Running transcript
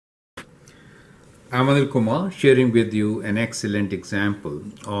I'm Anil Kumar, sharing with you an excellent example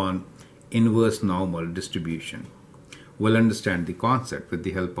on inverse normal distribution. We'll understand the concept with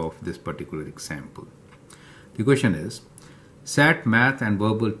the help of this particular example. The question is, SAT, math and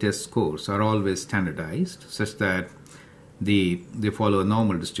verbal test scores are always standardized such that they follow a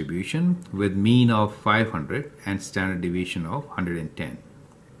normal distribution with mean of 500 and standard deviation of 110.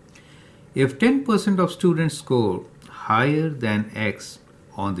 If 10% of students score higher than X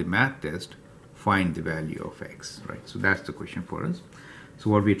on the math test, find the value of X, right? So that's the question for us.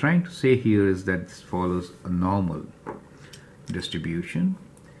 So what we're trying to say here is that this follows a normal distribution,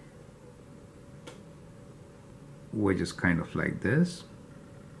 which is kind of like this,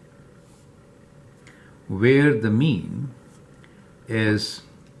 where the mean is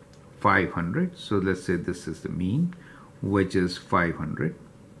 500. So let's say this is the mean, which is 500,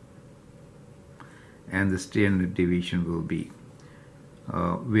 and the standard deviation will be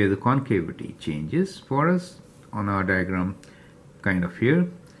where the concavity changes for us on our diagram, kind of here,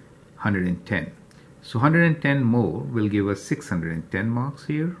 110. So 110 more will give us 610 marks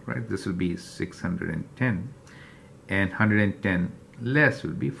here, right? This will be 610, and 110 less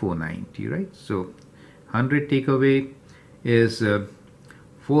will be 490, right? So 100 take away is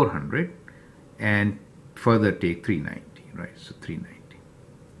 400, and further take 390, right? So 390.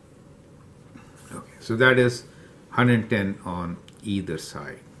 Okay, so that is 110 on either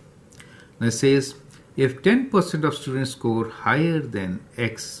side. Now it says if 10% of students score higher than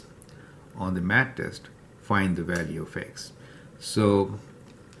X on the math test, find the value of X. So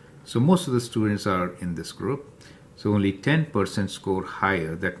most of the students are in this group. So only 10% score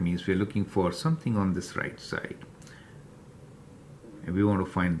higher. That means we're looking for something on this right side, and we want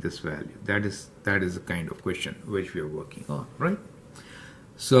to find this value. That is the kind of question which we are working on, right?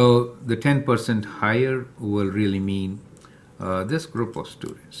 So the 10% higher will really mean this group of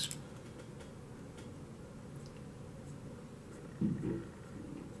students.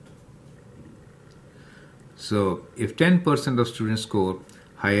 So if 10% of students score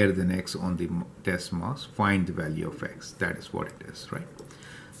higher than X on the test marks, find the value of X. That is what it is, right?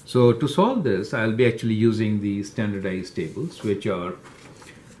 So to solve this, I'll be actually using the standardized tables, which are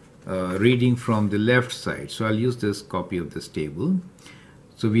reading from the left side. So I'll use this copy of this table.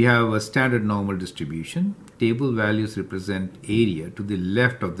 So we have a standard normal distribution. Table values represent area to the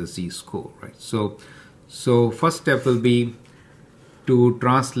left of the z-score, right? So first step will be to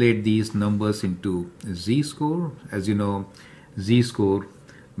translate these numbers into z-score. As you know, z-score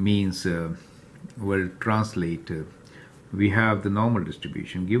means will translate. We have the normal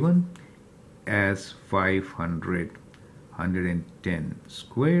distribution given as 500, 110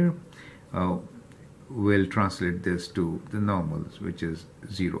 square. We'll translate this to the normals, which is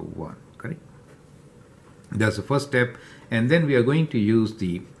 0, 1, correct? That's the first step, and then we are going to use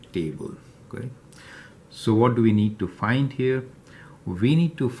the table, correct? So what do we need to find here? We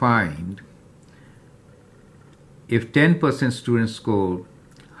need to find if 10% students score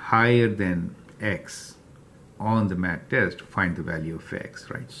higher than X on the math test, find the value of X,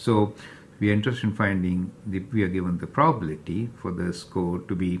 right? So we are interested in finding, we are given the probability for the score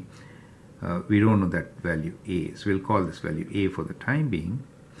to be, we don't know that value A, so we'll call this value A for the time being,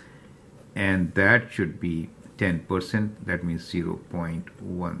 and that should be 10%, that means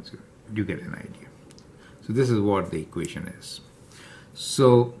 0.10. You get an idea. So this is what the equation is.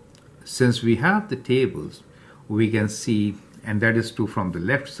 So since we have the tables, we can see, and that is true from the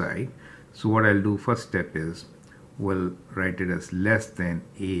left side. So what I'll do, first step is, we'll write it as less than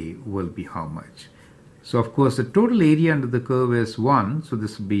A will be how much? So of course the total area under the curve is 1, so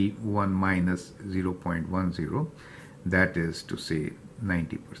this will be 1 minus 0.10, that is to say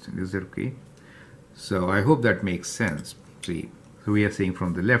 90%. Is that okay? So I hope that makes sense. See, so we are saying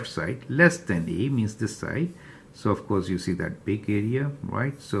from the left side, less than A means this side. So of course you see that big area,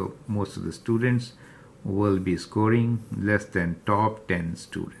 right? So most of the students will be scoring less than top 10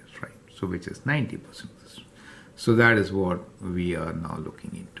 students, right? So which is 90%. So that is what we are now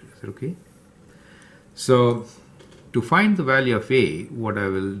looking into. Is it okay? So to find the value of A, what I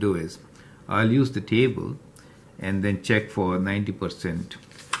will do is I'll use the table and then check for 90%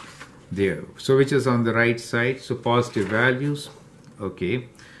 there. So which is on the right side. So positive values, okay,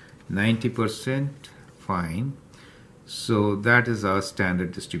 90%, fine. So that is our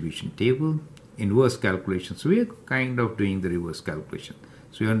standard distribution table. Inverse calculation. So we are kind of doing the reverse calculation.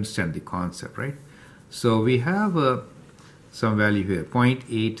 So you understand the concept, right? So we have some value here,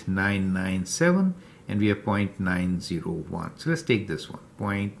 0.8997, and we have 0.901. So let's take this one,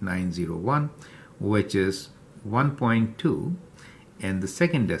 0.901, which is 1.2, and the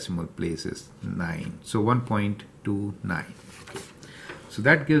second decimal place is 9. So 1.29. Okay. So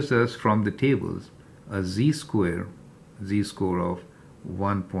that gives us from the tables a z-score of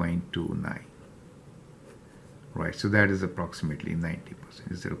 1.29. Right, so that is approximately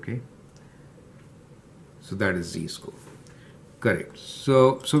 90%. Is that okay? So that is z-score. Correct.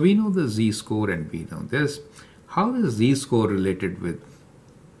 So we know the z-score and we know this. How is z-score related with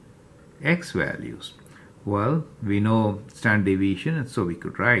x values? Well, we know standard deviation, and so we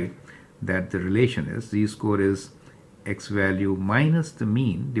could write that the relation is z-score is x value minus the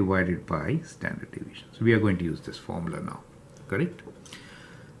mean divided by standard deviation. So we are going to use this formula now. Correct?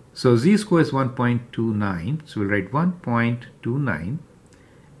 So z-score is 1.29. So we'll write 1.29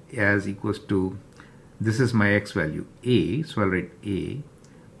 as equals to, this is my x value a, so I'll write a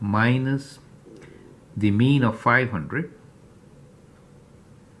minus the mean of 500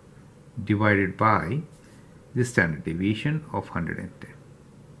 divided by the standard deviation of 110.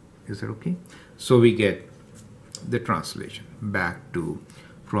 Is that okay? So we get the translation back to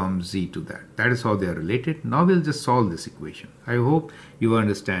from z to that. That is how they are related. Now we'll just solve this equation. I hope you are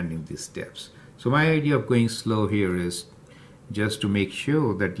understanding these steps. So my idea of going slow here is just to make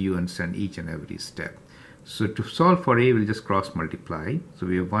sure that you understand each and every step. So to solve for a, we'll just cross multiply. So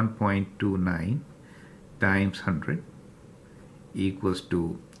we have 1.29 times 100 equals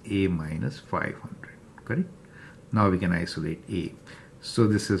to a minus 500. Correct? Now we can isolate a. So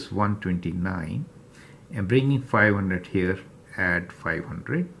this is 129, and bringing 500 here, add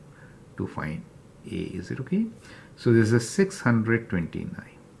 500 to find a. Is it okay? So this is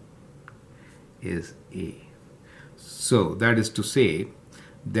 629 is a. So that is to say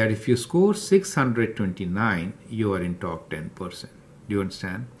that if you score 629, you are in top 10%. Do you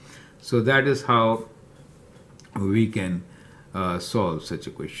understand? So that is how we can solve such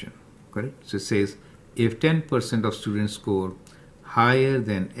a question. Correct? So it says if 10% of students score higher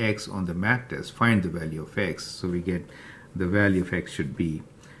than x on the math test, find the value of x. So we get the value of x should be,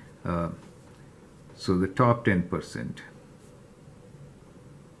 so the top 10%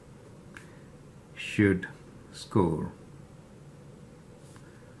 should score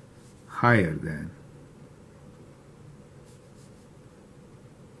higher than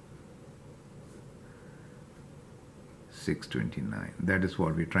 $629. That is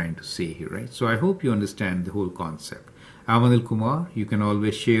what we're trying to say here, right? So I hope you understand the whole concept. I'm Anil Kumar. You can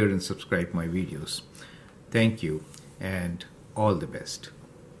always share and subscribe my videos. Thank you and all the best.